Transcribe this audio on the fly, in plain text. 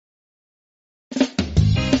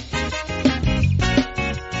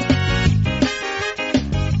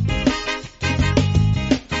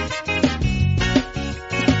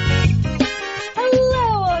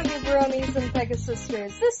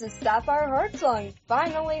listeners, this is Sapphire Heart Song,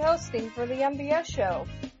 finally hosting for the MBS show.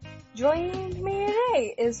 Joining me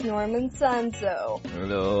today is Norman Sanzo.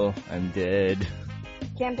 Hello, I'm dead.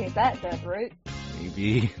 Can't be that dead, right?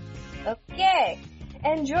 Maybe. Okay.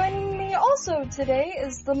 And joining me also today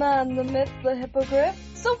is the man, the myth, the hippogriff,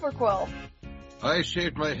 Silver Quill. I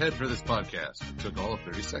shaved my head for this podcast. It took all of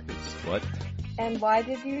 30 seconds. What? And why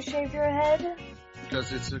did you shave your head?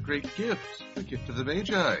 Because it's a great gift. The gift of the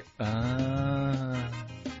Magi.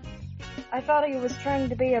 I thought he was trying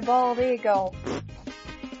to be a bald eagle.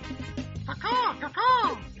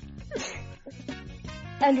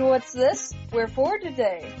 And what's this? We're four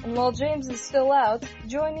today. And while James is still out,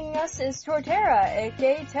 joining us is Torterra,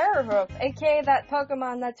 aka Terrorhoof, aka that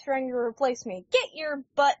Pokemon that's trying to replace me. Get your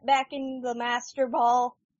butt back in the Master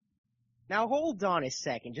Ball. Now hold on a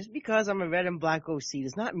second. Just because I'm a red and black OC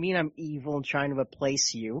does not mean I'm evil and trying to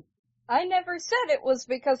replace you. I never said it was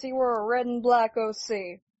because you were a red and black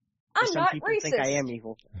OC. I'm not racist. Some people think I am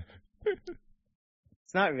evil.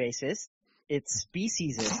 It's not racist. It's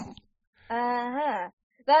speciesist. Uh-huh.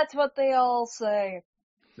 That's what they all say.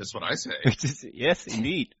 That's what I say. Yes,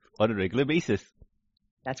 indeed. On a regular basis.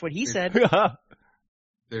 That's what he said.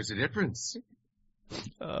 There's a difference.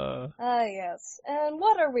 Yes. And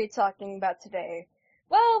what are we talking about today?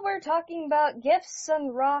 Well, we're talking about gifts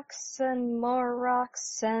and rocks and more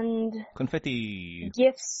rocks and... confetti.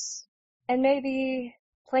 Gifts. And maybe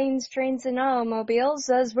planes, trains, and automobiles,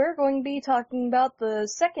 as we're going to be talking about the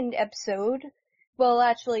second episode. Well,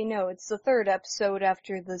 actually, no, it's the third episode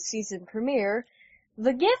after the season premiere.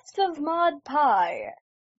 The Gift of Mod Pie.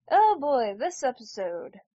 Oh boy, this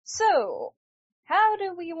episode. So, how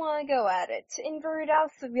do we want to go at it? Invert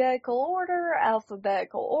alphabetical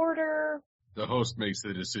order? The host makes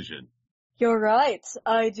the decision. You're right,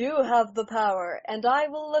 I do have the power, and I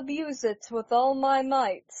will abuse it with all my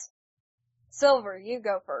might. Silver, you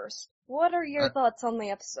go first. What are your thoughts on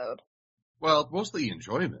the episode? Well, mostly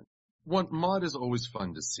enjoyment. Maud is always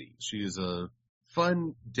fun to see. She is a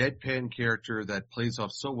fun, deadpan character that plays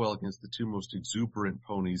off so well against the two most exuberant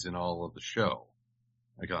ponies in all of the show.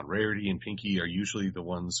 Like Rarity and Pinky are usually the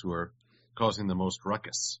ones who are causing the most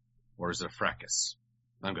ruckus. Or is it a fracas?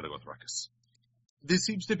 I'm gonna go with ruckus. This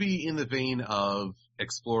seems to be in the vein of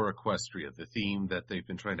Explore Equestria, the theme that they've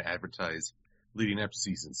been trying to advertise leading up to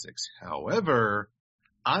season 6. However,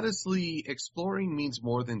 honestly, exploring means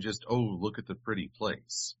more than just, oh, look at the pretty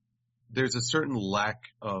place. There's a certain lack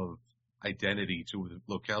of identity to the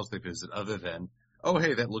locales they visit other than, oh,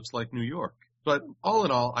 hey, that looks like New York. But all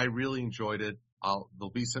in all, I really enjoyed it.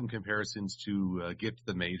 There'll be some comparisons to Gift of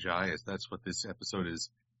the Magi, as that's what this episode is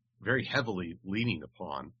very heavily leaning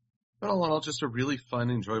upon. But all in all, just a really fun,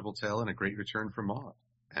 enjoyable tale and a great return for Maud.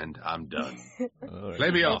 And I'm done.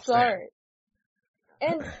 Play me off, Sam. Alright.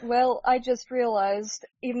 And, well, I just realized,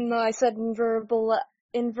 even though I said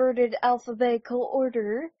inverted alphabetical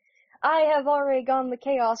order, I have already gone the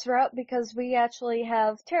chaos route because we actually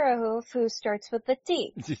have Terrahoof who starts with a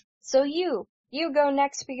T. So you go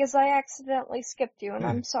next because I accidentally skipped you and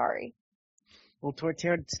I'm sorry. Well,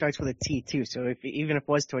 Torterra starts with a T too, so even if it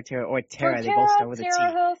was Torterra or Terra, they both start with a T.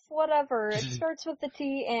 Terrahoof, whatever. It starts with a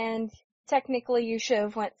T and technically you should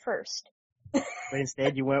have went first. But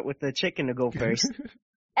instead you went with the chicken to go first.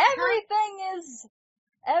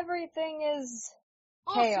 Everything is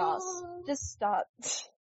chaos. Just stop.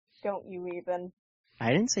 Don't you even.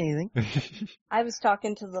 I didn't say anything. I was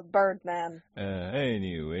talking to the Birdman.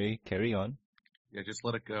 Anyway, carry on. Yeah, just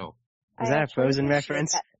let it go. Is that a Frozen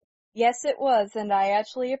reference? That. Yes, it was, and I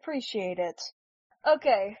actually appreciate it.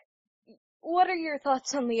 Okay, what are your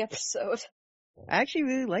thoughts on the episode? I actually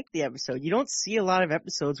really liked the episode. You don't see a lot of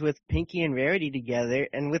episodes with Pinky and Rarity together,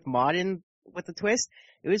 and with Maud with the twist,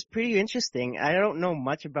 it was pretty interesting. I don't know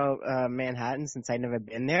much about Manhattan since I've never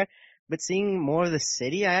been there, but seeing more of the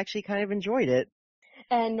city, I actually kind of enjoyed it.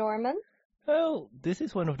 And Norman? Well, this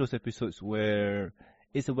is one of those episodes where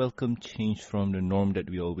it's a welcome change from the norm that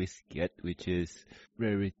we always get, which is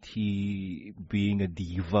Rarity being a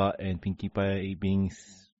diva and Pinkie Pie being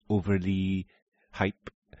overly hype.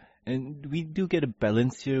 And we do get a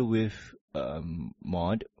balance here with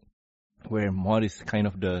Maud, where Maud is kind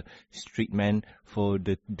of the straight man for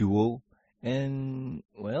the duo. And,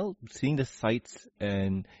 well, seeing the sights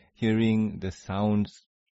and hearing the sounds,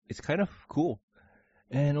 it's kind of cool.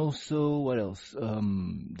 And also, what else?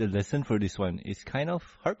 The lesson for this one is kind of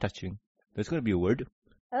heart-touching. That's going to be a word.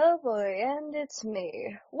 Oh boy, and it's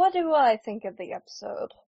me. What do I think of the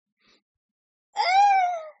episode?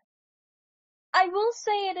 I will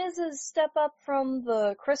say it is a step up from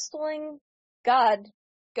the crystalling. God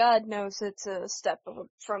knows it's a step up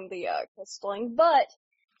from the crystalling, but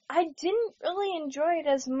I didn't really enjoy it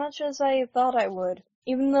as much as I thought I would.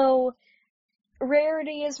 Even though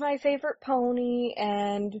Rarity is my favorite pony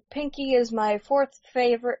and Pinky is my fourth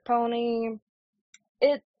favorite pony,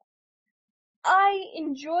 I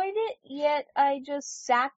enjoyed it, yet I just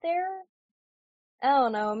sat there. I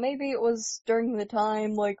don't know, maybe it was during the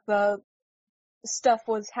time, like, the stuff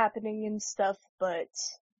was happening and stuff, but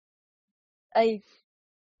I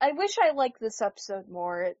wish I liked this episode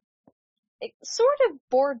more. It sort of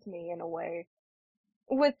bored me in a way.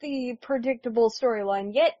 With the predictable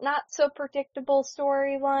storyline, yet not so predictable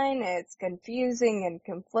storyline. It's confusing and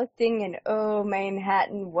conflicting and oh,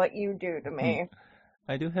 Manhattan, what you do to me.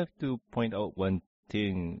 I do have to point out one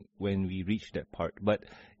thing when we reach that part, but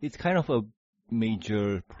it's kind of a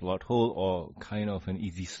major plot hole or kind of an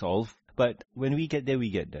easy solve. But when we get there, we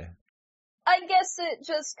get there. I guess it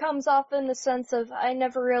just comes off in the sense of I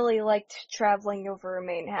never really liked traveling over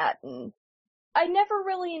Manhattan. I never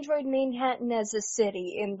really enjoyed Manhattan as a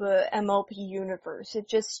city in the MLP universe. It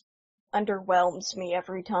just underwhelms me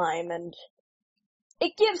every time, and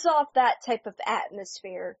it gives off that type of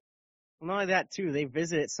atmosphere. Well, not only that, too, they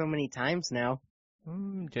visit it so many times now.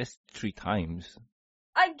 Just 3 times.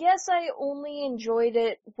 I guess I only enjoyed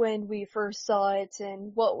it when we first saw it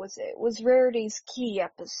in, what was it? It was Rarity's Key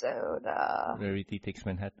episode. Rarity Takes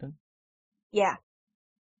Manhattan? Yeah.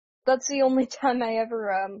 That's the only time I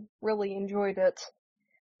ever, really enjoyed it.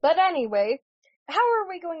 But anyway, how are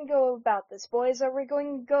we going to go about this, boys? Are we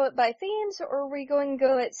going to go it by themes, or are we going to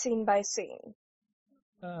go it scene by scene?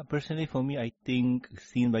 Personally, for me, I think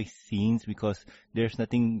scene by scenes because there's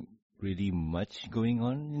nothing really much going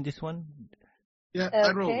on in this one. Yeah, Okay.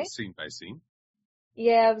 I'd roll with scene by scene.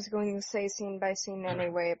 Yeah, I was going to say scene by scene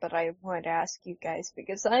anyway, but I wanted to ask you guys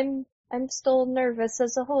because I'm still nervous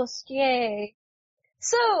as a host. Yay!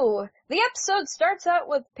 So, the episode starts out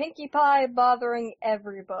with Pinkie Pie bothering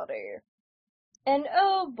everybody. And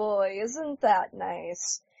oh boy, isn't that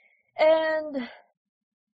nice. And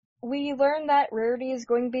we learn that Rarity is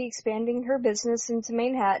going to be expanding her business into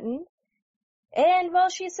Manhattan. And while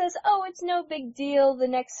she says, oh, it's no big deal, the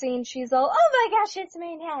next scene she's all, oh my gosh, it's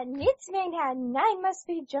Manhattan, I must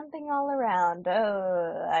be jumping all around.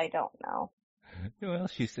 Oh, I don't know. Well,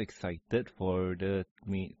 she's excited for the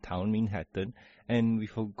town Manhattan, and we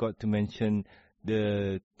forgot to mention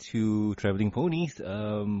the 2 traveling ponies.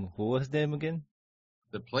 What was them again?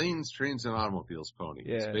 The Planes, Trains, and Automobiles ponies.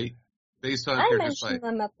 Yeah. Based on I characters mentioned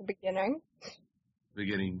them at the beginning.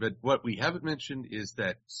 But what we haven't mentioned is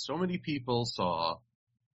that so many people saw,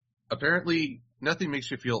 apparently nothing makes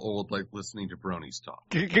you feel old like listening to bronies talk.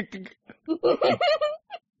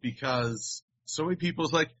 Because so many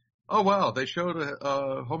people's like, oh wow, they showed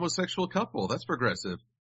a homosexual couple. That's progressive.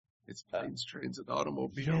 It's Planes, Trains, and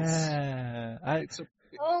Automobiles. Yeah.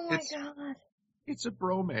 Oh my god. It's a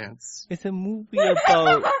bromance. It's a movie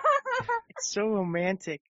about... It's so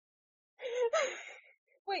romantic.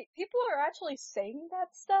 Wait, people are actually saying that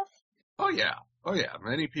stuff? Oh yeah.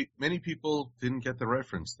 Many people didn't get the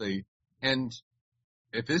reference. And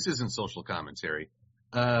if this isn't social commentary,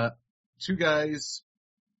 2 guys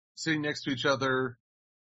sitting next to each other,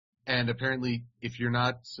 and apparently if you're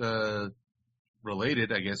not,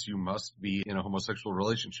 related, I guess you must be in a homosexual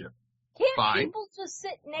relationship. Can't Fine. people just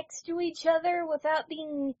sit next to each other without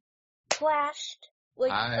being clashed?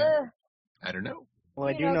 Like, I don't know. Well,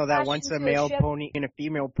 I You do know, know that crash once a into a male ship. pony and a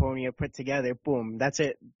female pony are put together, boom, that's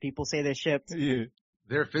it. People say they're shipped. Yeah.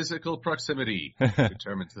 Their physical proximity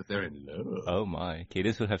determines that they're in love. Oh my. Okay,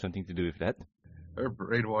 this will have something to do with that. Her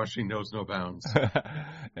brainwashing knows no bounds.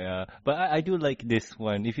 Yeah, but I do like this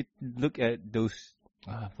one. If you look at those,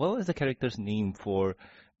 what was the character's name for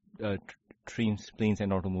trains, planes,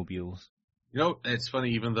 and automobiles? You know, it's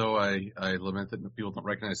funny, even though I lament that people don't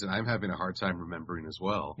recognize it, I'm having a hard time remembering as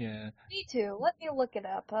well. Yeah. me too. Let me look it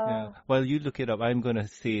up. Yeah. While you look it up, I'm gonna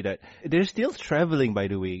say that they're still traveling, by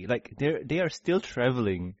the way. Like, they are still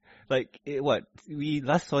traveling. Like, we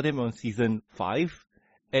last saw them on season 5,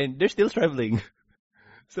 and they're still traveling.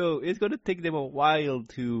 So it's gonna take them a while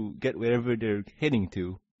to get wherever they're heading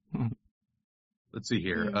to. Let's see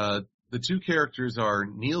here. The 2 characters are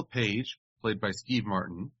Neil Page, played by Steve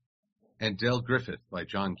Martin, and Del Griffith by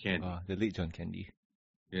John Candy. The late John Candy.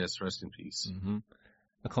 Yes, rest in peace. Mm-hmm.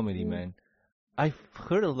 A comedy man. I've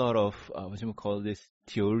heard a lot of,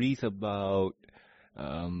 theories about,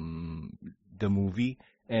 the movie,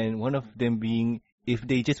 and one of them being, if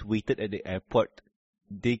they just waited at the airport,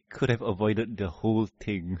 they could have avoided the whole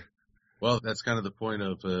thing. Well, that's kind of the point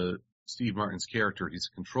of Steve Martin's character. He's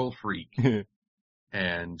a control freak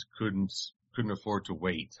and couldn't afford to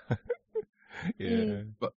wait. Yeah.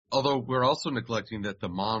 But although we're also neglecting that the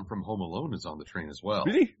mom from Home Alone is on the train as well.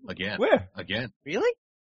 Really? Again. Where? Again. Really?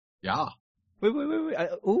 Yeah. Wait.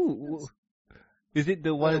 Ooh. Is it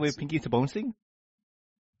the one where It's- Pinky's bouncing?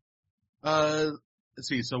 Let's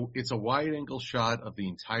see. So it's a wide angle shot of the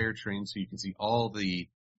entire train, so you can see all the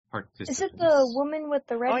participants. Is it the woman with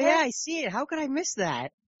the red Oh hair? yeah, I see it. How could I miss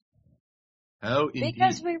that? Oh, indeed.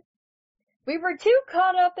 Because we were too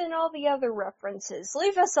caught up in all the other references.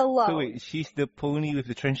 Leave us alone. So wait, she's the pony with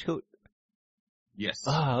the trench coat? Yes.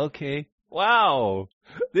 Ah, okay. Wow.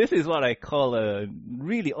 This is what I call a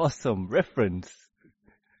really awesome reference.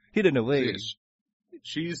 Hidden away.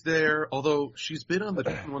 She's there, although she's been on the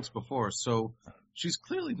train once before, so she's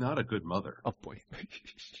clearly not a good mother. Oh boy.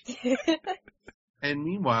 And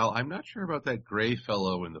meanwhile, I'm not sure about that gray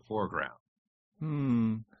fellow in the foreground.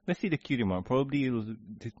 Let's see the cutie mark. Probably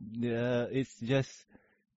it's just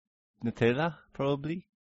Nutella, probably.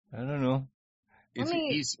 I don't know. Let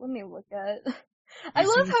He's- me look at it. I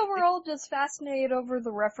love how we're all just fascinated over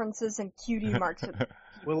the references and cutie marks.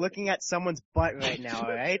 We're looking at someone's butt right now,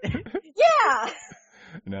 alright? Yeah!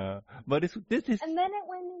 No, but this is And then it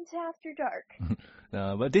went into After Dark.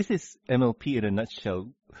 no, but this is MLP in a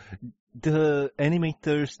nutshell. The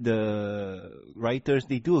animators, the writers,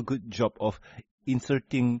 they do a good job of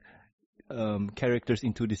inserting characters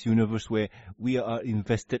into this universe where we are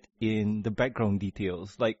invested in the background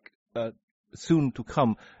details. Like soon to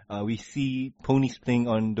come, we see ponies playing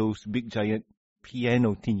on those big giant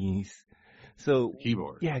piano thingies. So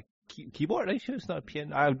Keyboard. yeah, keyboard. I'm sure it's not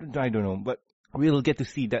piano. I don't know, but we'll get to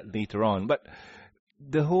see that later on. But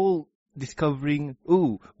the whole discovering,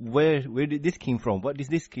 where did this came from? What did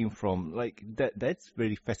this came from? Like that's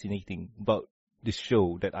very fascinating about this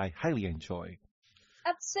show that I highly enjoy.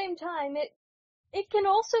 At the same time, it can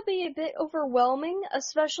also be a bit overwhelming,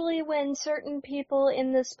 especially when certain people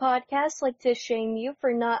in this podcast like to shame you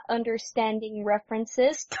for not understanding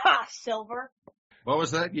references. Ha, Silver! What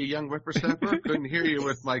was that, you young whippersnapper? Couldn't hear you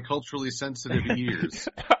with my culturally sensitive ears.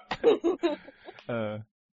 How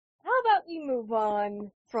about we move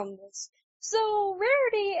on from this? So,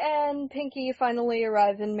 Rarity and Pinkie finally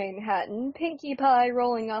arrive in Manhattan, Pinkie Pie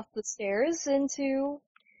rolling off the stairs to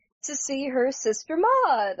see her sister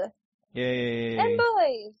Maud. Yay! And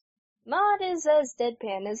boy, Maud is as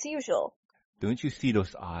deadpan as usual. Don't you see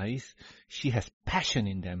those eyes? She has passion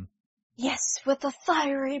in them. Yes, with a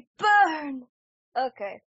fiery burn!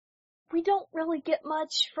 Okay. We don't really get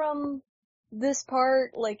much from this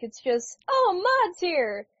part, like it's just, oh, Maud's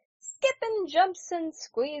here! Skipping, jumps, and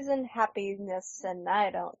squeezing happiness, and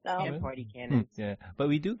I don't know. And party cannons. Yeah, but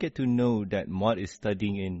we do get to know that Maud is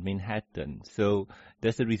studying in Manhattan, so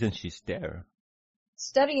that's the reason she's there.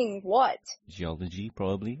 Studying what? Geology,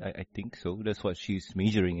 probably. I think so. That's what she's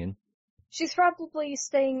majoring in. She's probably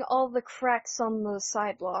staying all the cracks on the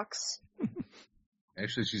sidewalks.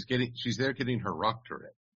 Actually, she's there getting her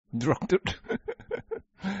doctorate. Doctorate.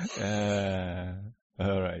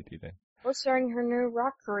 Alrighty then. Or starting her new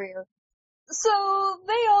rock career. So,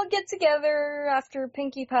 they all get together after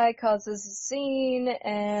Pinkie Pie causes a scene,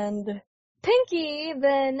 and Pinkie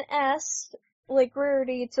then asks,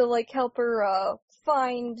 Rarity to, help her,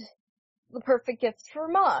 find the perfect gift for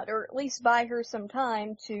Maud, or at least buy her some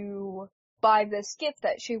time to buy this gift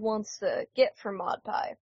that she wants to get for Maud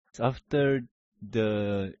Pie. After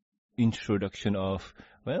the introduction of,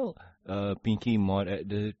 Pinkie and Maud at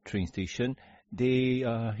the train station, they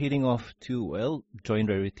are heading off to, join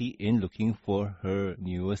Rarity in looking for her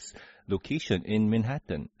newest location in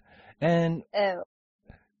Manhattan. And at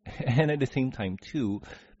the same time, too,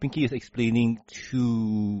 Pinkie is explaining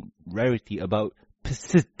to Rarity about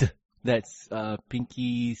PSID. That's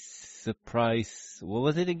Pinkie's surprise. What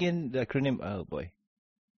was it again? The acronym? Oh, boy.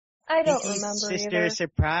 I don't Pinkie's remember sister either.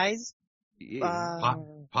 surprise?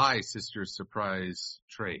 Pie sister's surprise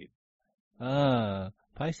trade.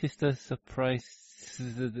 Pie sister surprise.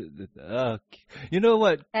 You know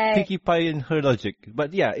what? Hey. Pinkie Pie and her logic.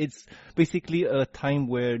 But yeah, it's basically a time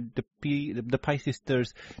where the Pie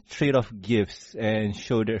sisters trade off gifts and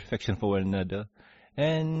show their affection for one another.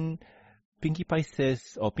 And Pinkie Pie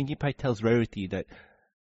tells Rarity that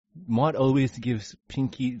Maud always gives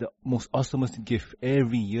Pinkie the most awesomest gift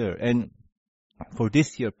every year. And for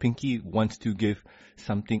this year, Pinkie wants to give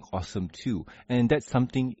something awesome too. And that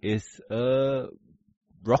something is a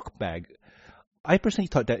rock bag. I personally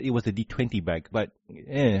thought that it was a D20 bag, but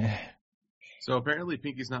So apparently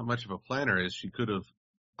Pinkie's not much of a planner, as she could have,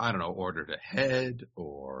 ordered ahead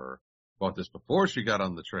or bought this before she got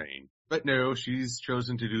on the train. But no, she's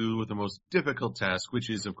chosen to do the most difficult task, which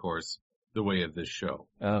is, of course, the way of this show.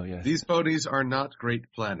 Oh, yes. These ponies are not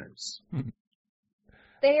great planners.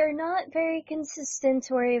 They are not very consistent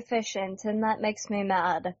or efficient, and that makes me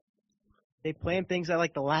mad. They plan things at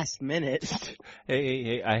like the last minute.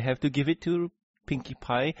 Hey, I have to give it to Pinkie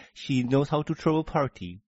Pie. She knows how to throw a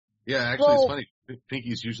party. Yeah, actually, it's funny.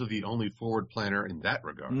 Pinky's usually the only forward planner in that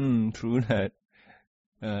regard. True that.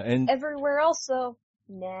 And everywhere else, though,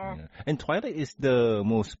 nah. Yeah. And Twilight is the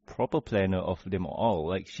most proper planner of them all.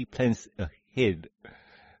 Like, she plans ahead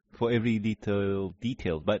for every little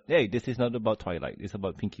detail. But hey, this is not about Twilight. It's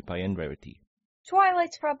about Pinkie Pie and Rarity.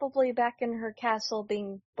 Twilight's probably back in her castle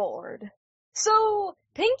being bored. So,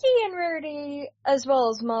 Pinkie and Rarity, as well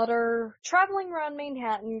as Maud, are traveling around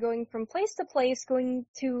Manhattan, going from place to place, going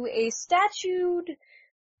to a statued,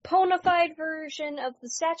 ponified version of the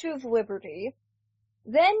Statue of Liberty.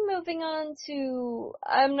 Then moving on to,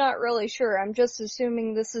 I'm not really sure, I'm just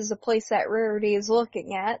assuming this is a place that Rarity is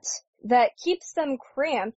looking at, that keeps them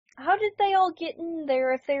cramped. How did they all get in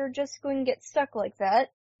there if they're just going to get stuck like that?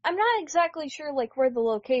 I'm not exactly sure, like, where the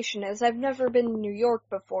location is. I've never been to New York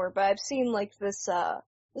before, but I've seen, like, this,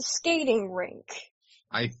 skating rink.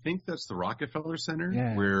 I think that's the Rockefeller Center,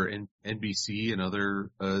 Yeah. where NBC and other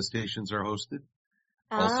stations are hosted.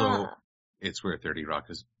 Also, it's where 30 Rock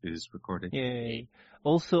is recorded. Yay.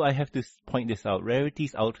 Also, I have to point this out.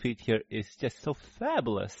 Rarity's outfit here is just so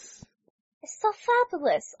fabulous. It's so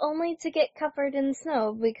fabulous, only to get covered in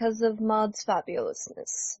snow because of Maud's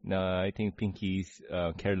fabulousness. No, I think Pinkie's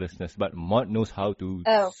carelessness, but Maud knows how to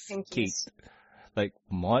skate. Pinkie's. Like,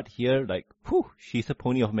 Maud here, like, she's a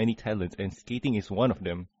pony of many talents, and skating is one of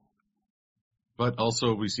them. But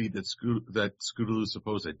also, we see that Scootaloo's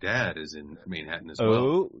supposed dad is in Manhattan as well.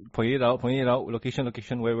 Oh, point it out.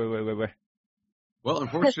 Location, where? Well,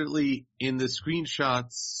 unfortunately, in the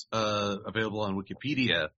screenshots available on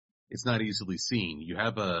Wikipedia, it's not easily seen. You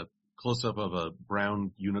have a close-up of a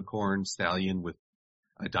brown unicorn stallion with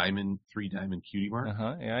a 3-diamond cutie mark.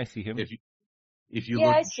 Yeah, I see him. If you Yeah,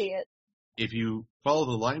 look, I see it. If you follow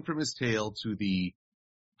the line from his tail to the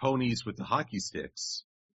ponies with the hockey sticks,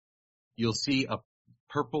 you'll see a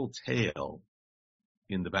purple tail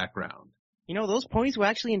in the background. You know, those ponies were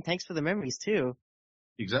actually in Thanks for the Memories, too.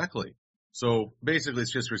 Exactly. So basically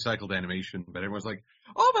it's just recycled animation, but everyone's like,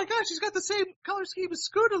 oh my gosh, she's got the same color scheme as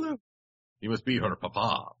Scootaloo. He must be her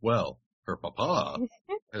papa. Well, her papa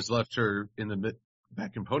has left her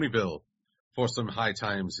back in Ponyville for some high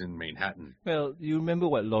times in Manhattan. Well, you remember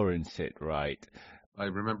what Lauren said, right? I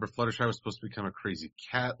remember Fluttershy was supposed to become a crazy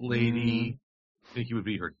cat lady. I think he would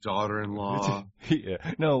be her daughter-in-law. Yeah.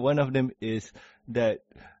 No, one of them is that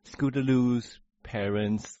Scootaloo's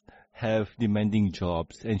parents have demanding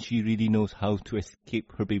jobs, and she really knows how to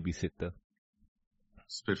escape her babysitter.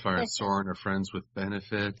 Spitfire and Soren are friends with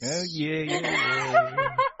benefits. Oh, yeah.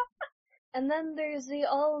 And then there's the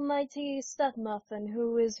almighty Stud Muffin,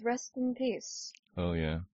 who is rest in peace. Oh,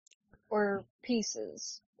 yeah. Or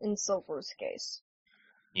pieces, in Silver's case.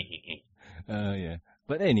 Yeah.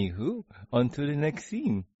 But anywho, on to the next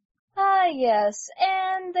scene. Yes,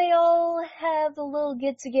 and they all have a little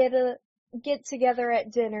get together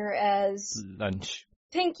at dinner as Lunch.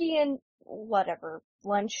 Pinkie and whatever,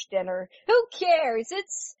 lunch, dinner, who cares?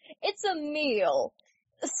 It's a meal.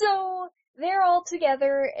 So they're all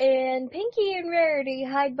together and Pinkie and Rarity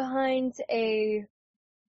hide behind a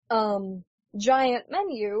giant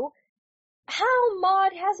menu. How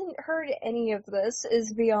Maud hasn't heard any of this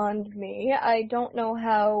is beyond me. I don't know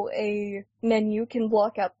how a menu can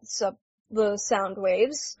block out the sound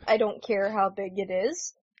waves. I don't care how big it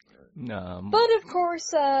is. But of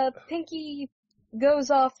course, Pinkie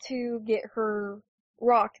goes off to get her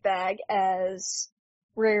rock bag as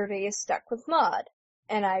Rarity is stuck with Maud.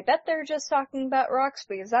 And I bet they're just talking about rocks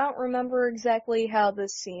because I don't remember exactly how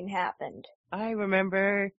this scene happened. I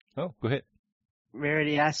remember. Oh, go ahead.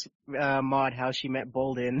 Rarity asked Maud how she met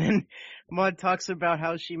Boulder, and then Maud talks about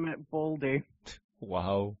how she met Boulder.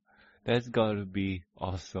 Wow. That's gotta be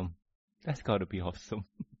awesome.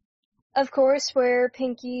 Of course, where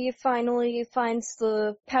Pinkie finally finds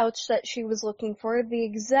the pouch that she was looking for, the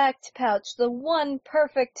exact pouch, the one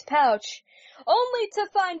perfect pouch, only to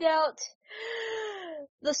find out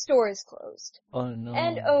the store is closed. Oh no.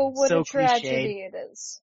 And oh, what So a tragedy cliched. it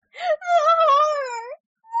is.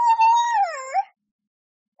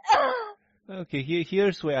 Okay,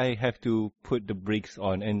 here's where I have to put the brakes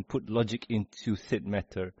on and put logic into said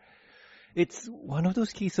matter. It's one of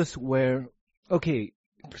those cases where, okay,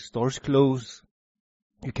 stores close,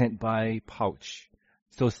 you can't buy pouch.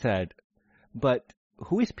 So sad. But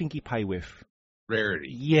who is Pinkie Pie with? Rarity.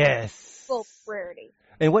 Yes. Well, Rarity.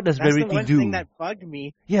 And what does That's Rarity the one do? thing that bugged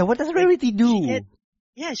me. Yeah, what does Rarity do?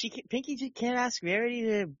 Yeah, Pinky just can't ask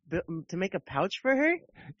Rarity to make a pouch for her.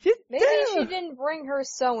 Maybe she didn't bring her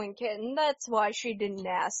sewing kit, and that's why she didn't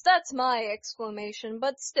ask. That's my exclamation,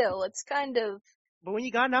 but still, it's kind of... But when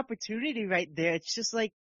you got an opportunity right there, it's just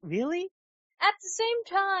like, really? At the same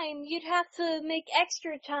time, you'd have to make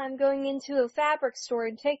extra time going into a fabric store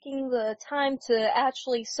and taking the time to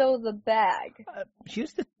actually sew the bag.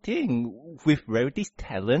 Here's the thing. With Rarity's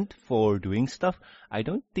talent for doing stuff, I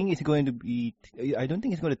don't think it's going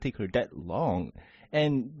to take her that long.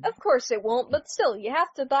 And of course it won't, but still, you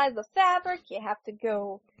have to buy the fabric, you have to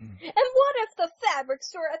go... And what if the fabric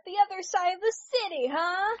store at the other side of the city,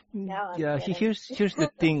 huh? No, I'm yeah, kidding. here's the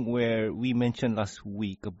thing where we mentioned last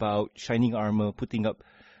week about Shining Armor putting up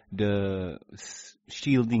the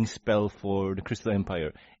shielding spell for the Crystal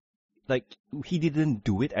Empire. Like, he didn't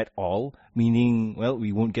do it at all, meaning, well,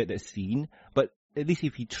 we won't get that scene, but at least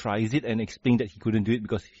if he tries it and explains that he couldn't do it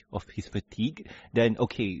because of his fatigue, then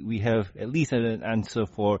okay, we have at least an answer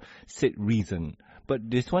for said reason. But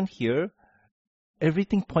this one here,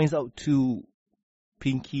 everything points out to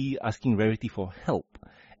Pinky asking Rarity for help.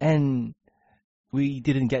 And we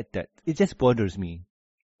didn't get that. It just bothers me.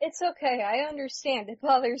 It's okay, I understand. It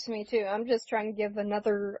bothers me too. I'm just trying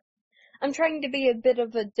to I'm trying to be a bit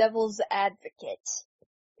of a devil's advocate,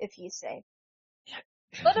 if you say.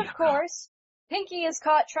 But of course, Pinky is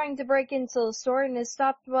caught trying to break into the store and is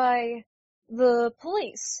stopped by the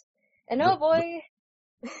police. And oh boy...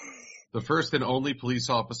 The first and only police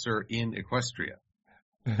officer in Equestria.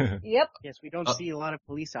 Yep. Yes, we don't see a lot of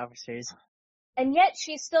police officers. And yet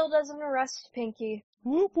she still doesn't arrest Pinky.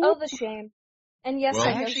 Whoop, whoop. Oh, the shame. And yes, Well,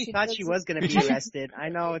 I I know actually she thought does she it. was going to be arrested. I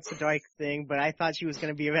know it's a dark thing, but I thought she was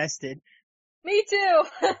going to be arrested. Me too!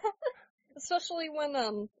 Especially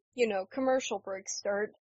when, commercial breaks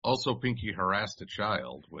start. Also, Pinky harassed a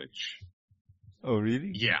child, which... Oh,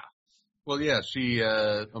 really? Yeah. Well, yeah, she,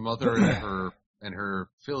 a mother and her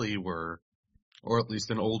filly were, or at least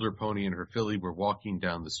an older pony and her filly were walking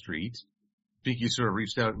down the street. Pinky sort of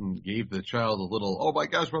reached out and gave the child a little, oh my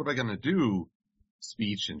gosh, what am I gonna do?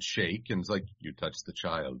 Speech and shake, and it's like, you touched the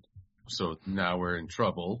child. So now we're in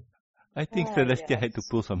trouble. I think Oh, Celestia had to yes.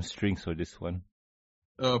 pull some strings for this one.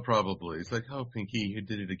 Oh, probably. It's like, oh, Pinky, you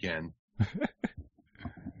did it again.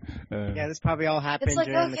 Yeah, this probably all happened It's like,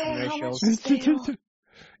 during okay, the how much commercials. is bail?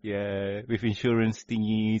 Yeah, with insurance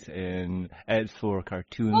thingies and ads for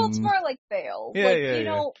cartoons. Well, it's more like bail. Yeah, like, yeah, you yeah.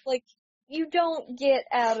 don't, you don't get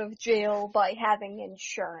out of jail by having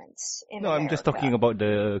insurance in No, I'm just America. talking about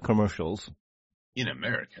the commercials. In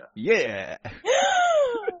America. Yeah.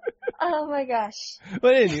 Oh my gosh.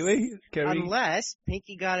 But anyway, Carrie. Unless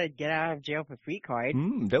Pinky got a get out of jail for free card.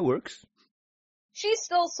 That works. She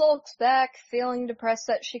still sulks back, feeling depressed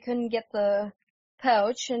that she couldn't get the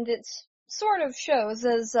pouch, and it sort of shows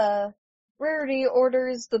as, Rarity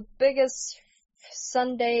orders the biggest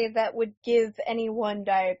sundae that would give anyone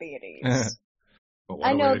diabetes. But what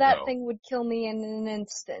I a way know to that go. thing would kill me in an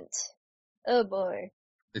instant. Oh boy.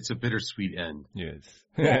 It's a bittersweet end. Yes.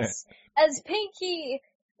 Yes. As Pinky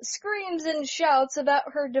screams and shouts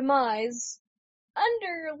about her demise,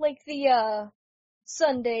 under, the,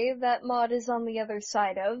 Sunday that Maud is on the other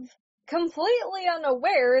side of, completely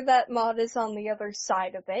unaware that Maud is on the other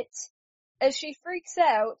side of it, as she freaks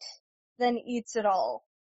out, then eats it all.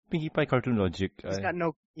 Pinkie Pie cartoon logic. Just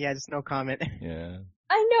no comment. Yeah.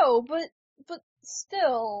 I know, but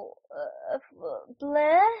still,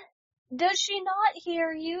 bleh? Does she not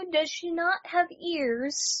hear you? Does she not have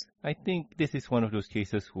ears? I think this is one of those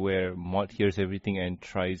cases where Maud hears everything and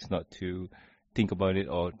tries not to think about it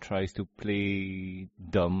or tries to play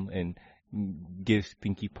dumb and gives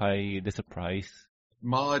Pinkie Pie the surprise.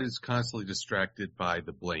 Maud is constantly distracted by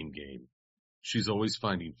the blame game. She's always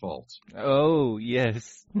finding fault. Oh,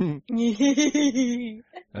 yes. Good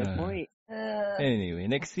point. Anyway,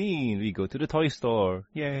 next scene, we go to the toy store.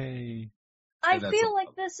 Yay. I And that's feel a-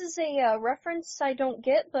 like this is a reference I don't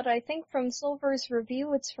get, but I think from Silver's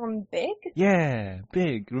review it's from Big. Yeah,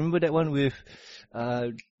 Big. Remember that one with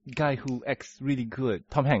guy who acts really good,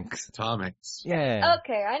 Tom Hanks. Tom Hanks. Yeah.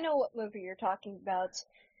 Okay, I know what movie you're talking about.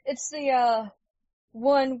 It's the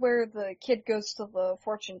one where the kid goes to the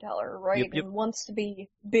fortune teller, right? Yep. And wants to be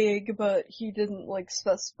big, but he didn't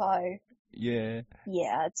specify. Yeah.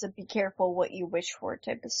 Yeah, it's a be careful what you wish for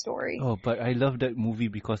type of story. Oh, but I love that movie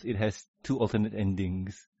because it has 2 alternate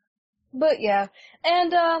endings. But yeah,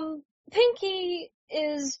 and Pinky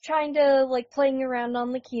is trying to playing around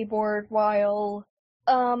on the keyboard while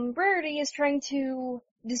Rarity is trying to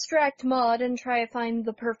distract Maud and try to find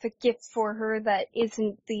the perfect gift for her that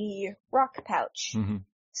isn't the rock pouch. Mm-hmm.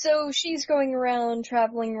 So she's going around,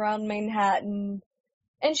 traveling around Manhattan,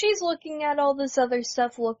 And she's looking at all this other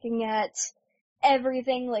stuff, looking at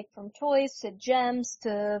everything, like from toys to gems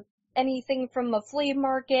to anything from a flea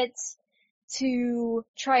market to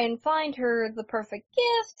try and find her the perfect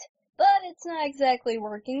gift, but it's not exactly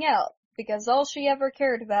working out, because all she ever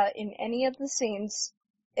cared about in any of the scenes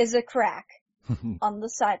is a crack on the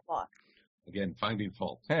sidewalk. Again, finding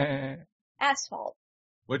fault. Asphalt.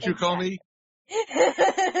 What'd you call me?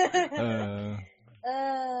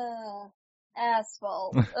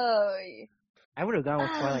 Asphalt. Oy. I would have gone with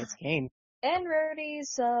Twilight's cane. And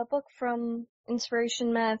Rarity's book from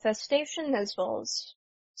Inspiration Manifestation, as well as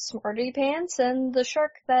Smarty Pants and the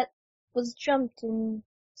shark that was jumped in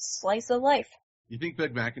Slice of Life. You think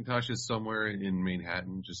Meg McIntosh is somewhere in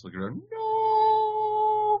Manhattan just looking around?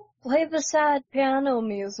 No! Play the sad piano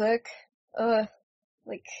music.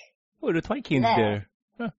 Like... Oh, the Toy Cane's Nah. there.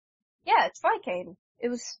 Huh. Yeah, it's Vicane. It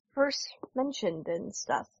was first mentioned and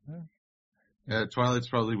stuff. Twilight's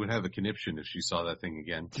probably would have a conniption if she saw that thing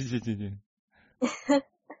again.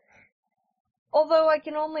 Although I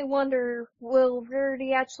can only wonder, will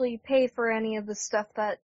Rarity actually pay for any of the stuff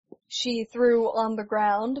that she threw on the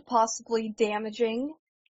ground, possibly damaging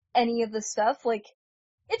any of the stuff? Like,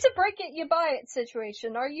 it's a break it, you buy it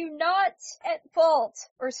situation. Are you not at fault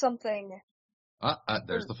or something?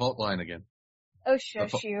 There's the fault line again. Oh,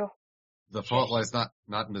 shush you. The fault lies not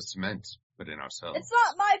in the cement, but in ourselves. It's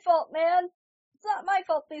not my fault, man. It's not my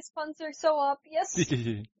fault these puns are so obvious.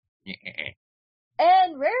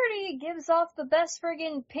 And Rarity gives off the best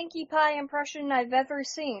friggin' Pinkie Pie impression I've ever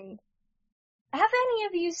seen. Have any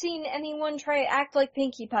of you seen anyone try to act like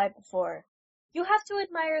Pinkie Pie before? You have to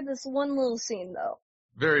admire this one little scene, though.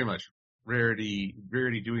 Very much. Rarity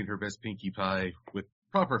doing her best Pinkie Pie with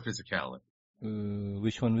proper physicality.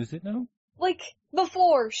 Which one was it now? Like,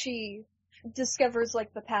 before she discovers,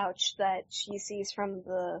 like, the pouch that she sees from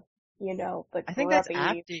the, the I think that's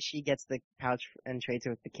grubby... after she gets the pouch and trades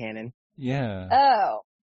it with the cannon. Yeah. Oh.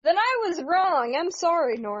 Then I was wrong. I'm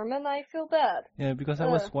sorry, Norman. I feel bad. Yeah, because I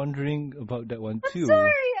was wondering about that one too. I'm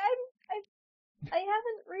sorry. I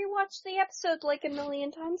haven't rewatched the episode like a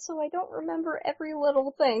million times, so I don't remember every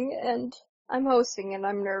little thing, and I'm hosting and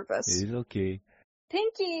I'm nervous. It's okay.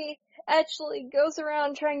 Pinkie actually goes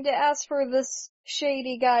around trying to ask for this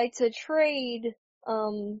shady guy to trade,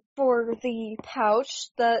 for the pouch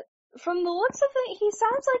that, from the looks of it, he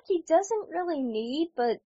sounds like he doesn't really need,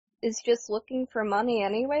 but is just looking for money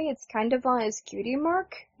anyway. It's kind of on his cutie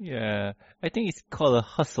mark. Yeah, I think it's called a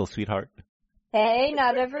hustle, sweetheart. Hey,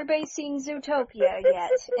 not everybody's seen Zootopia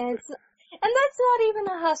yet, and that's not even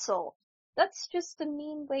a hustle. That's just a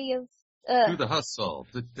mean way of, Do the hustle.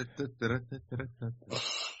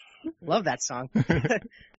 Love that song.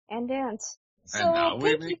 And dance. So, And now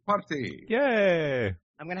we Pinkie, make party. Yay!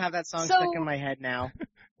 I'm gonna have that song So- stuck in my head now.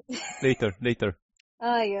 Later.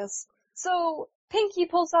 yes. So, Pinkie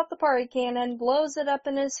pulls out the party cannon, blows it up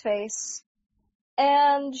in his face,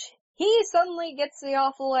 and he suddenly gets the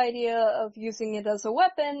awful idea of using it as a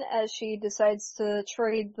weapon as she decides to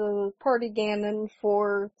trade the party cannon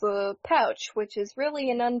for the pouch, which is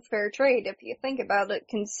really an unfair trade if you think about it,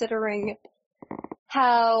 considering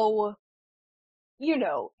how,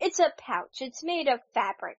 it's a pouch. It's made of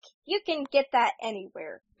fabric. You can get that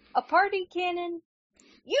anywhere. A party cannon,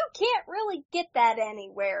 you can't really get that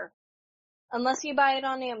anywhere. Unless you buy it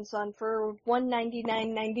on Amazon for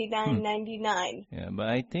 $199.99. Yeah, but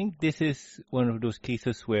I think this is one of those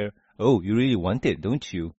cases where, oh, you really want it,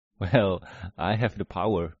 don't you? Well, I have the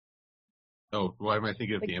power. Oh, why am I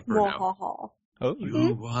thinking of the Like, Emperor now? mwahaha. Oh,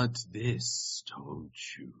 You want this, don't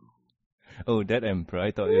you? oh, that emperor.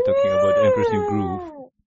 I thought you were talking about the Emperor's New Groove.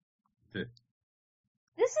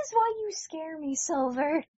 This is why you scare me,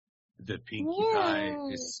 Silver. The Pinkie Pie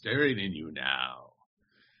is staring in you now.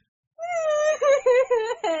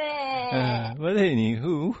 But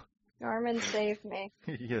anywho. Norman saved me.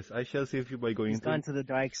 Yes, I shall save you by going He's gone to the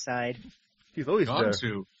dark side. He's always Gone there.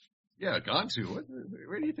 to. Yeah, gone to.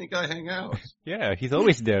 Where do you think I hang out? Yeah, he's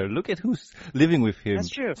always there. Look at who's living with him. That's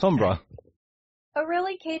true. Sombra. Oh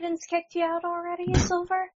really? Cadence kicked you out already,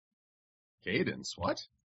 Silver? Cadence, what?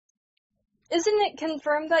 Isn't it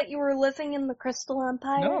confirmed that you were living in the Crystal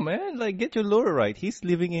Empire? No, man, get your lore right. He's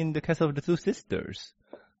living in the Castle of the Two Sisters.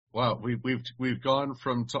 Wow, we've gone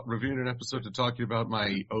from reviewing an episode to talking about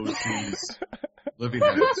my OC's living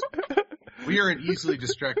habits. We are an easily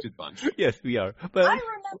distracted bunch. Yes, we are. But I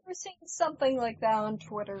remember seeing something like that on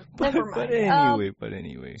Twitter. Never mind. But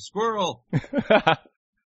anyway. Squirrel!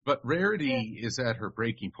 But Rarity is at her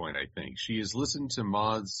breaking point, I think. She has listened to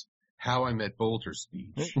Maud's How I Met Boulder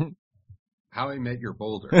speech. How I Met Your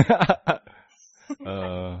Boulder. Boy.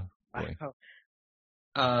 Wow.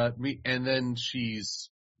 And then she's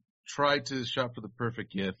tried to shop for the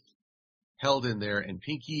perfect gift, held in there, and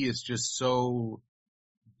Pinky is just so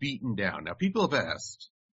beaten down. Now, people have asked,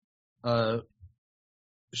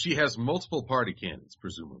 she has multiple party cannons,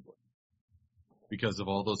 presumably, because of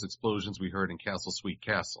all those explosions we heard in Castle Sweet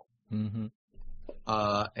Castle. Mm-hmm.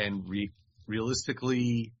 And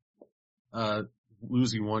realistically,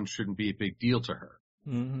 losing one shouldn't be a big deal to her.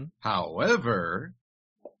 Mm-hmm. However,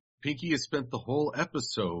 Pinky has spent the whole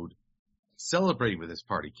episode celebrating with this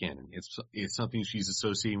party cannon. It's something she's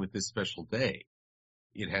associating with this special day.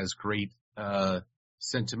 It has great,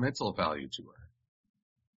 sentimental value to her.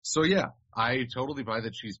 So yeah, I totally buy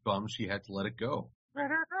that she's bummed she had to let it go.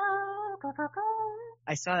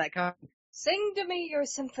 I saw that comment. Sing to me your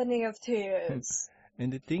symphony of tears.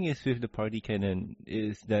 And the thing is with the party cannon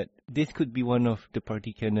is that this could be one of the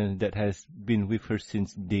party cannon that has been with her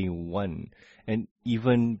since day one, and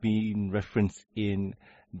even been referenced in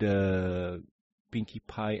the Pinkie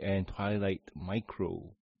Pie and Twilight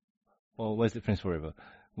Micro, or was it Friends Forever,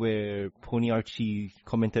 where Pony Archie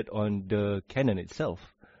commented on the cannon itself.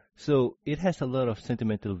 So it has a lot of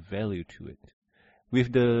sentimental value to it.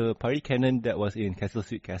 With the party cannon that was in Castle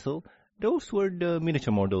Sweet Castle, those were the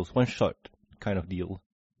miniature models, one shot kind of deal.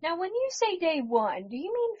 Now, when you say day one, do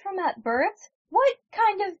you mean from at birth? What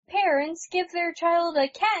kind of parents give their child a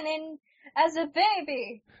cannon as a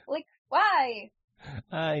baby? Like, why?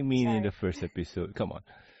 I mean, Sorry. in the first episode, come on.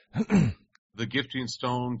 The gifting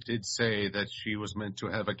stone did say that she was meant to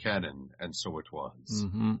have a cannon, and so it was.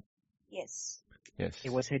 Mm-hmm. Yes. Yes.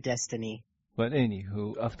 It was her destiny. But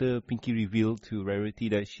anywho, after Pinky revealed to Rarity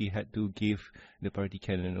that she had to give the party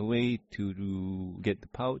cannon away to get the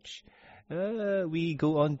pouch, we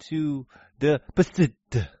go on to the Basid.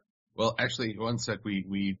 Well, actually, one sec,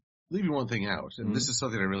 we leaving one thing out, and this is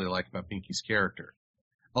something I really like about Pinky's character.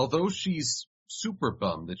 Although she's super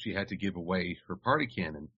bummed that she had to give away her party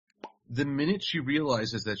cannon, the minute she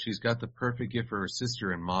realizes that she's got the perfect gift for her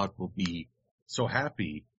sister and Maud will be so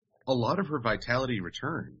happy, a lot of her vitality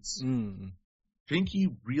returns. Mm. Pinky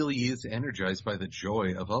really is energized by the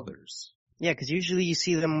joy of others. Yeah, because usually you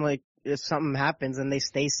see them like if something happens and they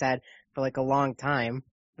stay sad for like a long time.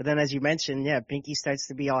 But then as you mentioned, yeah, Pinky starts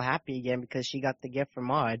to be all happy again because she got the gift from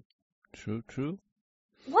Maud. True, true.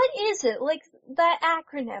 What is it? Like, that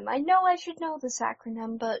acronym. I know I should know this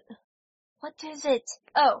acronym, but what is it?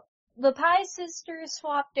 Oh, the Pie Sisters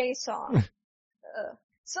Swap Day Song.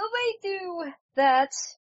 So they do that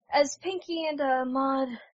as Pinky and Maud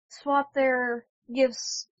swap their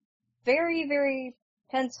gifts very, very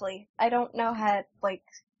tensely. I don't know how to, like,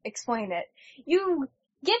 explain it. You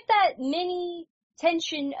get that mini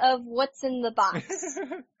tension of what's in the box.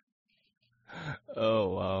 Oh,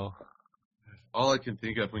 wow. All I can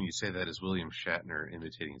think of when you say that is William Shatner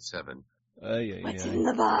imitating Seven. What's in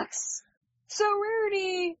the box? So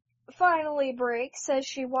Rarity finally breaks as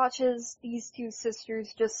she watches these two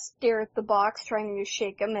sisters just stare at the box trying to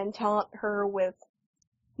shake them and taunt her with,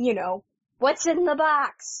 you know, what's in the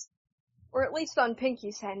box? Or at least on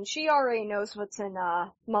Pinky's end. She already knows what's in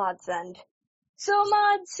Maud's end. So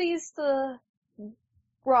Maud sees the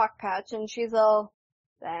rock patch and she's all,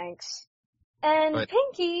 thanks. And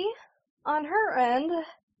Pinky, on her end,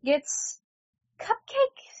 gets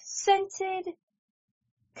cupcake-scented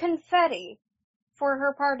confetti for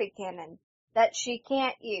her party cannon that she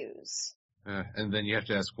can't use. And then you have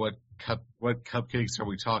to ask, what cupcakes are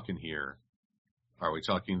we talking here? Are we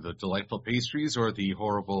talking the delightful pastries or the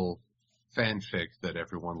horrible fanfic that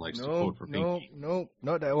everyone likes to quote for Pinky? Nope,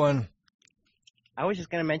 not that one. I was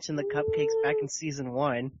just gonna mention the cupcakes back in season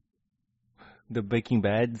 1. The Baking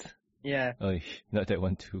Bads? Yeah. Oh, not that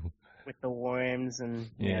one too. With the worms and,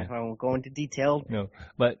 Yeah. I won't go into detail. No,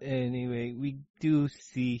 but anyway, we do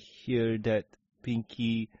see here that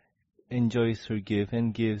Pinky enjoys her gift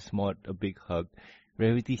and gives Maud a big hug.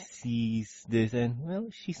 Rarity sees this and, well,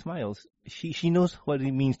 she smiles. She knows what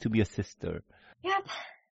it means to be a sister. Yep.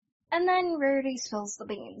 And then Rarity spills the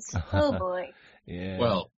beans. Oh boy. Yeah.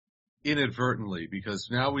 Well, inadvertently, because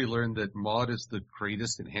now we learn that Maud is the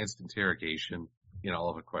greatest enhanced interrogation in all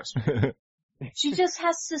of Equestria. She just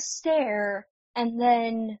has to stare, and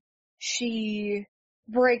then she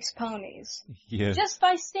breaks ponies. Yeah. Just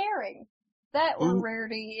by staring. That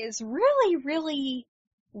Rarity is really, really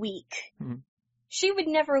weak. Mhm. She would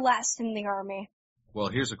never last in the army. Well,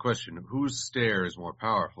 here's a question. Whose stare is more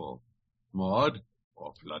powerful? Maud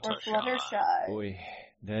or Fluttershy? Or Fluttershy. Boy,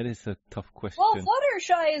 that is a tough question. Well,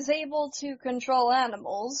 Fluttershy is able to control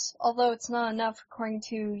animals, although it's not enough according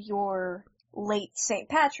to your late St.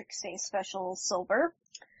 Patrick's Day special, Silver.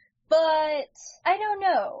 But, I don't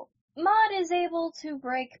know. Maud is able to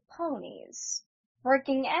break ponies.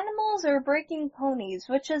 Breaking animals or breaking ponies?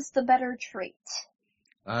 Which is the better trait?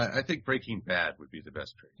 I think Breaking Bad would be the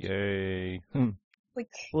best trait. Yay. Like,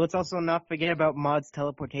 Well, let's also not forget about Maud's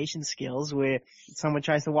teleportation skills, where someone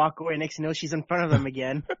tries to walk away, next you know she's in front of them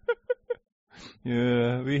again.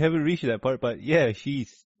 Yeah, we haven't reached that part, but yeah,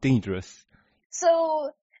 she's dangerous.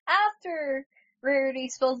 so, after Rarity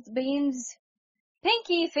spills the beans,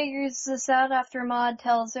 Pinky figures this out after Maud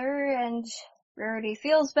tells her, and Rarity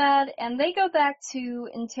feels bad, and they go back to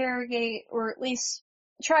interrogate, or at least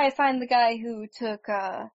try to find the guy who took,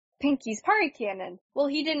 Pinky's party cannon. Well,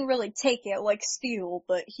 he didn't really take it like steal,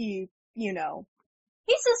 but he, he's a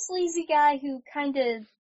sleazy guy who kinda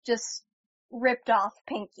just ripped off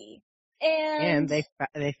Pinky. And they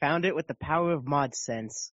found it with the power of Maud's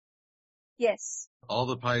sense. Yes. All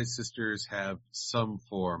the Pie Sisters have some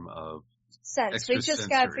form of Sense. We just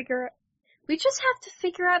gotta we just have to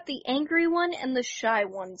figure out the angry one and the shy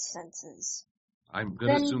one's senses. I'm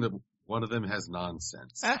gonna assume that one of them has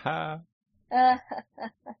nonsense.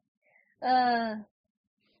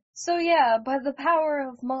 So yeah, by the power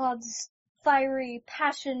of Maud's fiery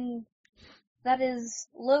passion that is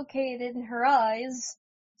located in her eyes,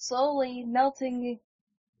 slowly melting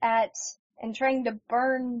at and trying to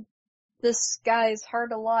burn this guy's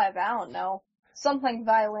heart alive, I don't know. Something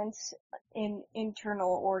violent in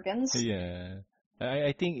internal organs. Yeah.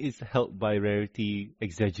 I think it's helped by Rarity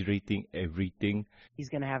exaggerating everything. He's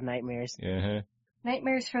gonna have nightmares. Uh-huh.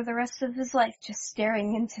 Nightmares for the rest of his life, just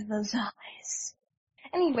staring into those eyes.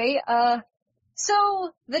 Anyway,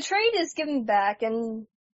 so the trade is given back, and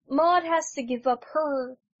Maud has to give up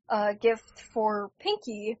her, gift for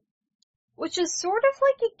Pinky, which is sort of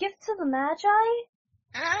like a gift to the Magi?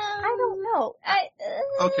 I don't know.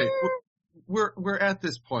 Okay, we're at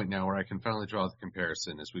this point now where I can finally draw the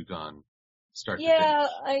comparison as we've gone start to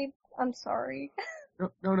finish. I'm sorry.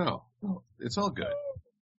 No, it's all good.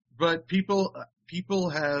 But people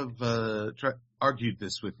have argued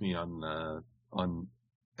this with me on an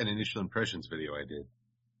initial impressions video I did.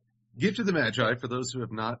 Gift of the Magi, for those who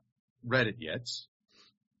have not read it yet,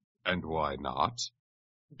 and why not?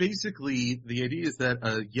 Basically, the idea is that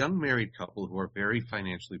a young married couple who are very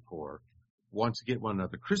financially poor want to get one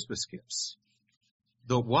another Christmas gifts.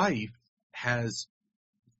 The wife has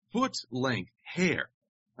foot-length hair.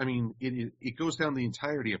 I mean, it goes down the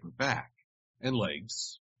entirety of her back and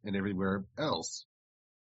legs and everywhere else.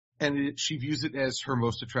 And she views it as her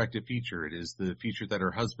most attractive feature. It is the feature that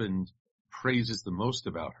her husband praises the most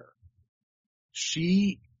about her.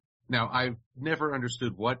 Now I've never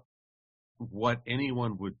understood what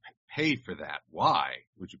anyone would pay for that. Why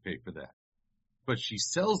would you pay for that? But she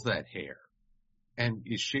sells that hair and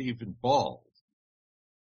is shaven bald.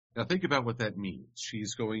 Now think about what that means.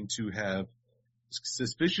 She's going to have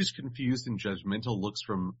suspicious, confused, and judgmental looks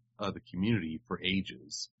from the community for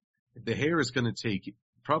ages. The hair is going to take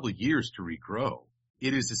probably years to regrow.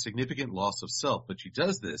 It is a significant loss of self, but she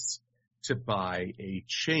does this to buy a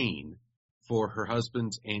chain for her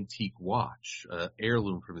husband's antique watch,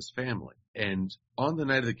 heirloom from his family. And on the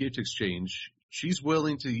night of the gift exchange, she's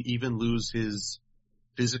willing to even lose his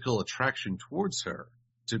physical attraction towards her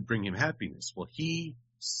to bring him happiness. Well, he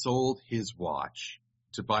sold his watch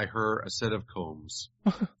to buy her a set of combs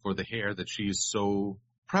for the hair that she is so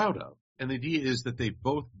proud of. And the idea is that they've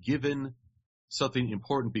both given something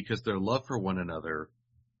important because their love for one another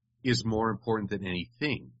is more important than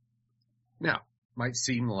anything. Now, might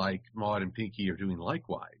seem like Maud and Pinky are doing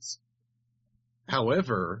likewise.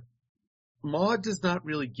 However, Maud does not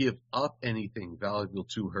really give up anything valuable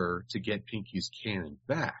to her to get Pinky's cannon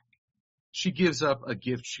back. She gives up a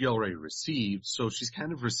gift she already received, so she's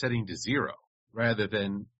kind of resetting to zero rather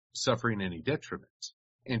than suffering any detriment.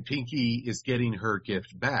 And Pinky is getting her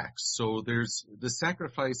gift back, so the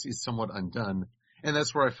sacrifice is somewhat undone, and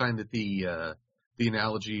that's where I find that the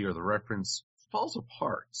analogy or the reference falls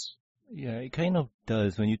apart. Yeah, it kind of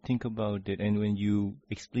does when you think about it and when you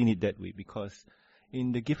explain it that way, because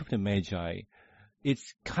in the Gift of the Magi,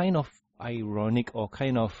 it's kind of ironic or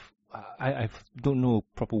kind of, I don't know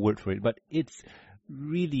a proper word for it, but it's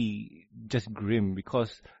really just grim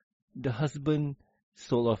because the husband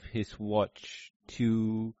sold off his watch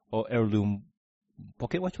or heirloom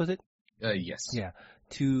pocket watch, was it? Yes. Yeah,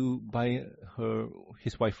 to buy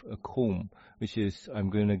his wife a comb, which is, I'm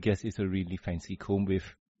going to guess, is a really fancy comb with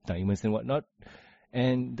diamonds and whatnot.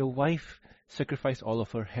 And the wife sacrificed all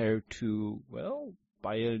of her hair to, well,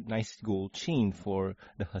 buy a nice gold chain for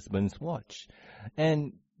the husband's watch.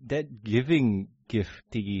 And that giving gift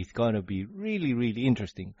thingy is gonna be really, really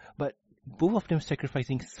interesting. But both of them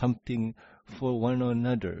sacrificing something for one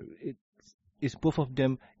another. It's both of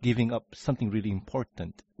them giving up something really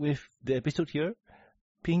important. With the episode here,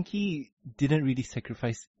 Pinky didn't really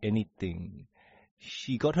sacrifice anything.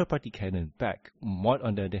 She got her party cannon back. Maud,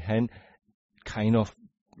 on the other hand, kind of,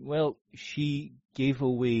 well, she gave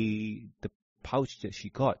away the pouch that she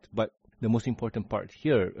got. But the most important part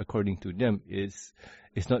here, according to them, is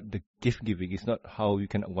it's not the gift giving. It's not how you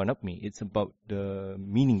can one-up me. It's about the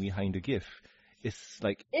meaning behind the gift. It's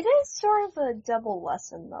like... It is sort of a double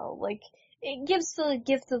lesson, though. Like, it gives the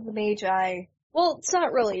gift of the Magi... Well, it's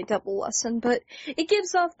not really a double lesson, but it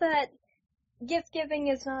gives off that gift giving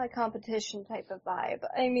is not a competition type of vibe.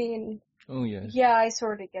 I mean... Oh, yes. Yeah, I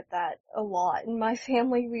sort of get that a lot. In my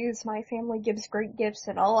family, my family gives great gifts,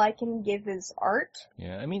 and all I can give is art.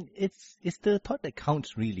 Yeah, I mean, it's the thought that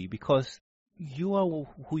counts, really, because you are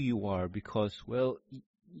who you are, because, well,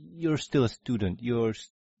 you're still a student. You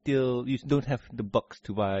don't have the bucks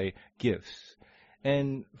to buy gifts.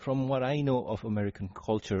 And from what I know of American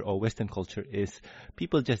culture or Western culture is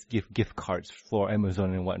people just give gift cards for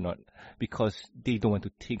Amazon and whatnot because they don't want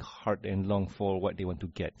to think hard and long for what they want to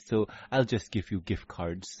get. So I'll just give you gift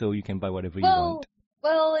cards so you can buy whatever you want.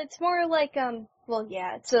 Well, it's more like,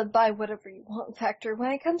 it's a buy whatever you want factor.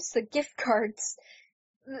 When it comes to gift cards,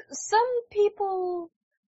 some people,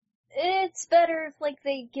 it's better if, like,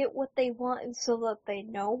 they get what they want so that they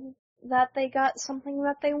know that they got something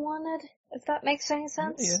that they wanted, if that makes any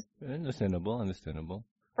sense. Yeah, understandable.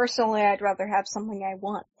 Personally, I'd rather have something I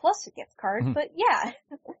want plus a gift card, but yeah.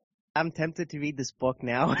 I'm tempted to read this book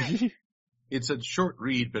now. It's a short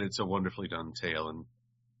read, but it's a wonderfully done tale, and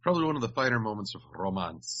probably one of the finer moments of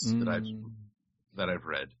romance that I've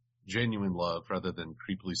read. Genuine love rather than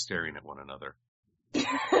creepily staring at one another.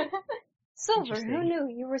 Silver, who knew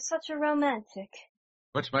you were such a romantic?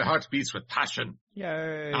 But my heart beats with passion.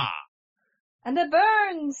 Yay. And it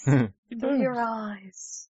burns It through burns. your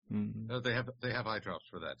eyes. No, they have eye drops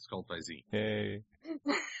for that. It's called Visine. Hey.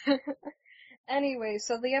 Anyway,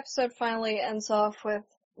 so the episode finally ends off with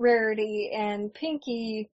Rarity and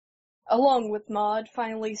Pinky, along with Maud,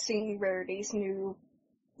 finally seeing Rarity's new,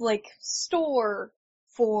 store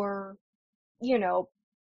for, the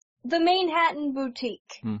Manhattan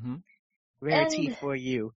boutique. Mm-hmm. Rarity for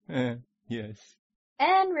you. Yes.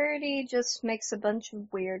 And Rarity just makes a bunch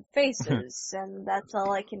of weird faces, and that's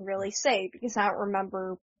all I can really say, because I don't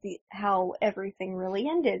remember how everything really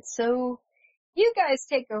ended. So, you guys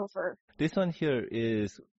take over. This one here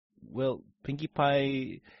is, well, Pinkie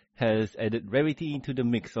Pie has added Rarity into the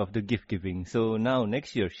mix of the gift giving. So now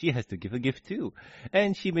next year she has to give a gift too.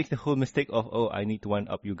 And she makes the whole mistake of, I need to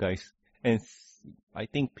one-up you guys. And I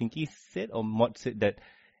think Pinkie said, or Maud said that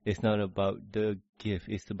it's not about the gift,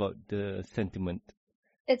 it's about the sentiment.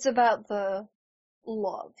 It's about the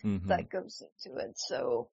love that goes into it,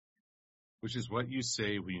 so... Which is what you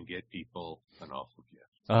say when you get people an awful gift.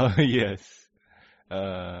 Oh, yes.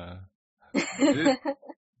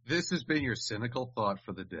 This has been your cynical thought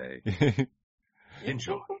for the day.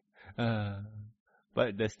 Enjoy.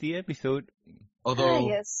 But that's the episode. Although,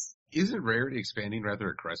 yes. Isn't Rarity expanding rather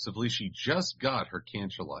aggressively? She just got her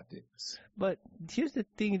Cancelot days. But here's the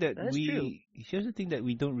thing that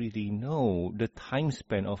we don't really know, the time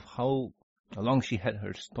span of how long she had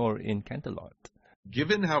her store in Canterlot.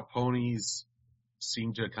 Given how ponies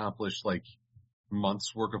seem to accomplish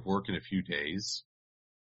months worth of work in a few days,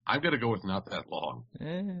 I'm gonna go with not that long.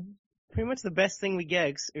 Pretty much the best thing we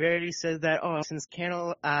get. Rarity says that, since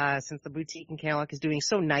the boutique in Canterlot is doing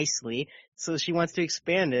so nicely, so she wants to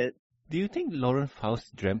expand it. Do you think Lauren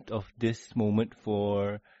Faust dreamt of this moment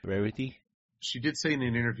for Rarity? She did say in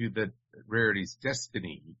an interview that Rarity's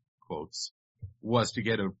destiny, quotes, was to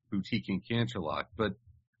get a boutique in Canterlot, but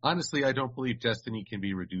honestly, I don't believe destiny can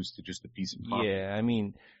be reduced to just a piece of property. Yeah, I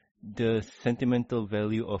mean, the sentimental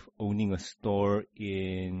value of owning a store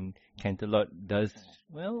in Canterlot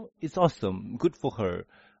it's awesome. Good for her.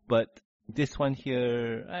 But this one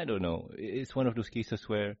here, I don't know. It's one of those cases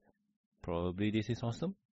where probably this is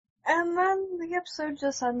awesome. And then the episode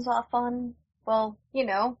just ends off on,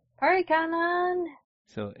 party cannon.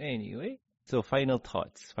 So anyway, final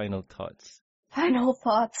thoughts. Final thoughts.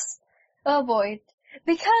 Oh boy.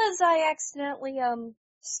 Because I accidentally,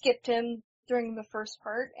 skipped him during the first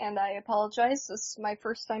part, and I apologize. This is my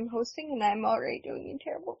first time hosting, and I'm already doing a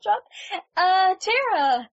terrible job.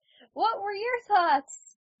 Tara, what were your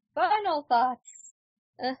thoughts? Final thoughts.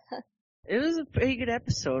 It was a pretty good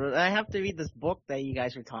episode. I have to read this book that you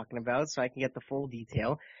guys were talking about so I can get the full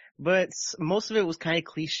detail. But most of it was kind of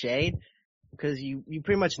cliched because you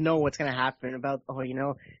pretty much know what's going to happen about,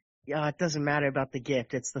 it doesn't matter about the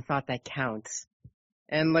gift. It's the thought that counts.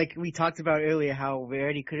 And like we talked about earlier, how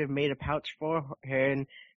Rarity could have made a pouch for her and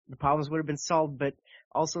the problems would have been solved, but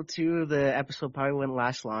also too, the episode probably wouldn't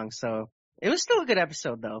last long. So It was still a good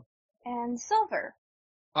episode, though. And Silver.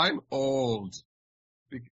 I'm old.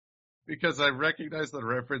 Because I recognize the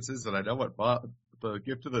references and I know what the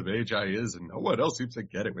gift of the Magi is, and no one else seems to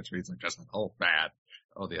get it, which means I'm just an old man.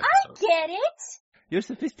 Oh, the episode. I get it! You're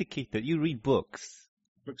sophisticated. You read books.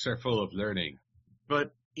 Books are full of learning.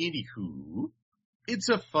 But anywho, it's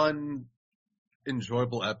a fun,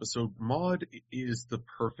 enjoyable episode. Maude is the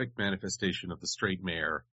perfect manifestation of the straight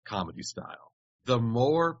mare comedy style. The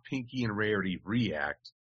more Pinky and Rarity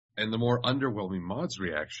react, and the more underwhelming Maude's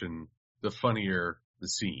reaction, the funnier the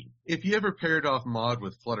scene. If you ever paired off Maude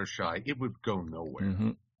with Fluttershy, it would go nowhere. Mm-hmm.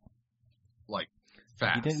 Like,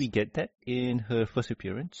 fast. Didn't we get that in her first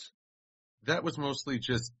appearance? That was mostly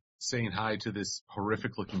just saying hi to this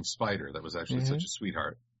horrific-looking spider that was actually such a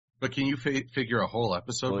sweetheart. But can you figure a whole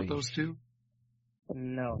episode with those two?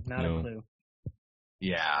 No, not a clue.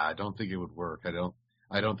 Yeah, I don't think it would work. I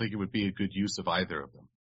don't think it would be a good use of either of them.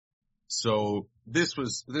 So this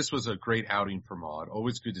was a great outing for Maude.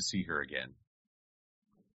 Always good to see her again.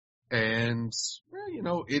 And well, you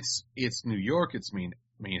know, it's New York. It's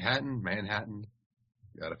Manhattan.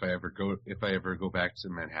 God, if I ever go back to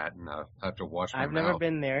Manhattan, I'll have to wash my mouth. I've never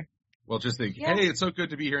been there. Well, just think, hey, it's so good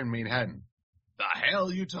to be here in Manhattan. The hell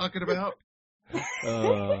are you talking about?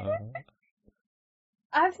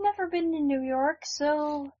 I've never been to New York,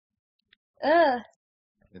 so, And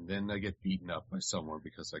then I get beaten up by someone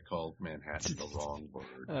because I called Manhattan the wrong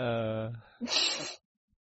word.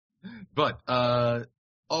 But,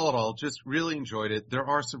 all in all, just really enjoyed it. There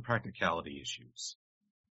are some practicality issues.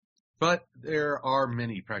 But there are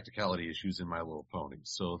many practicality issues in My Little Pony,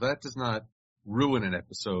 so that does not ruin an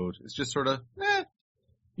episode. It's just sort of,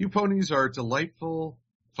 you ponies are delightful,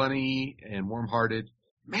 funny, and warm-hearted.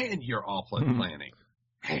 Man, you're awful at planning.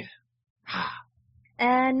 Man.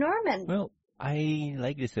 And Norman. Well, I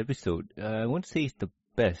like this episode. I won't say it's the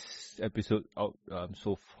best episode out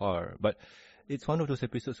so far, but it's one of those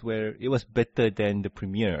episodes where it was better than the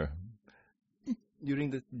premiere. During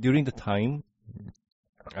the time,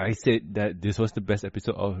 I said that this was the best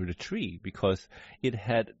episode of the three because it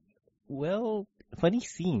had, well, funny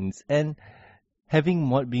scenes, and having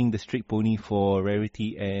Maude being the straight pony for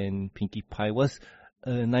Rarity and Pinkie Pie was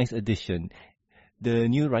a nice addition. The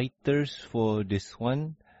new writers for this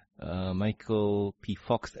one, Michael P.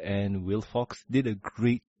 Fox and Wil Fox, did a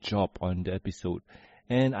great job on the episode.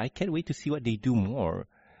 And I can't wait to see what they do more.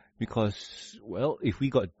 Because, well, if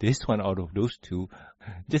we got this one out of those two,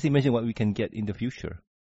 just imagine what we can get in the future.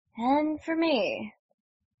 And for me,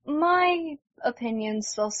 my opinion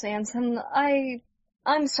still stands, and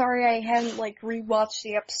I'm sorry I hadn't, rewatched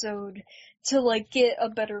the episode to, get a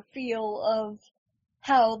better feel of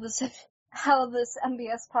how this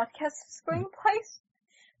MBS podcast is going to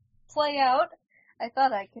play out. I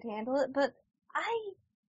thought I could handle it, but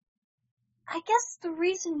I guess the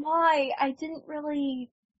reason why I didn't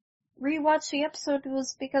really rewatch the episode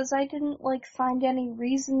was because I didn't, find any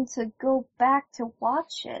reason to go back to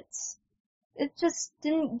watch it. It just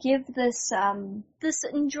didn't give this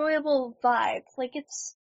enjoyable vibe.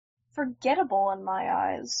 It's forgettable in my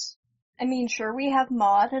eyes. I mean, sure, we have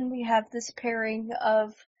Maude and we have this pairing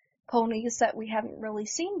of ponies that we haven't really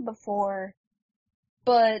seen before,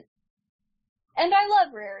 and I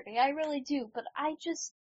love Rarity, I really do, but I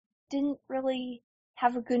just didn't really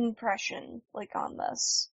have a good impression, on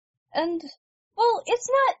this. And, well, it's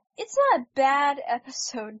not a bad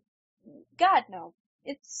episode. God, no.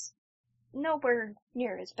 It's nowhere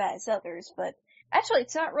near as bad as others, but actually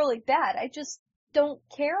it's not really bad. I just don't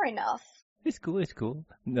care enough. It's cool.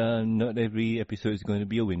 Not every episode is going to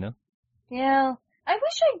be a winner. Yeah. I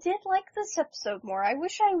wish I did like this episode more. I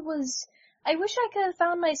wish I could have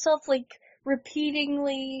found myself,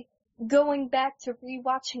 repeatedly going back to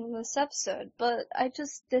rewatching this episode, but I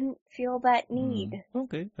just didn't feel that need.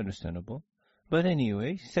 Okay, understandable. But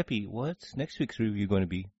anyway, Seppi, what's next week's review going to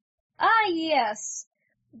be? Ah, yes.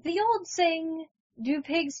 The old saying, do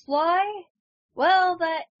pigs fly? Well,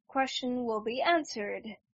 that question will be answered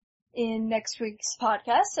in next week's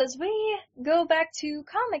podcast as we go back to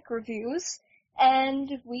comic reviews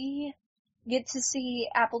and we get to see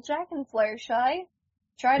Applejack and Fluttershy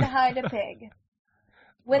try to hide a pig.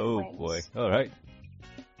 With wings. Oh boy, alright.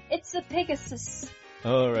 It's a Pegasus.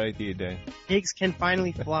 Alrighty then. Pigs can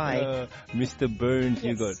finally fly. Mr. Burns,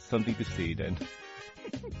 Yes. You got something to say then.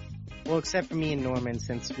 Well, except for me and Norman,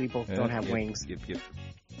 since we both don't have wings. Yep.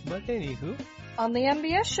 But anywho. On the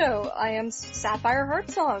MBS show, I am Sapphire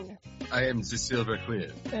Heart Song. I am the Silver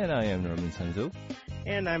Quill. And I am Norman Sanzo.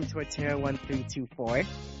 And I'm Torterra 1324.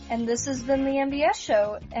 And this has been the MBS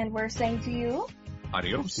show, and we're saying to you,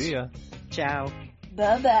 Adios. See ya. Ciao.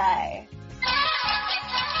 bye-bye.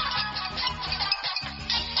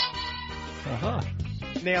 Aha.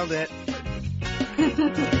 Nailed it.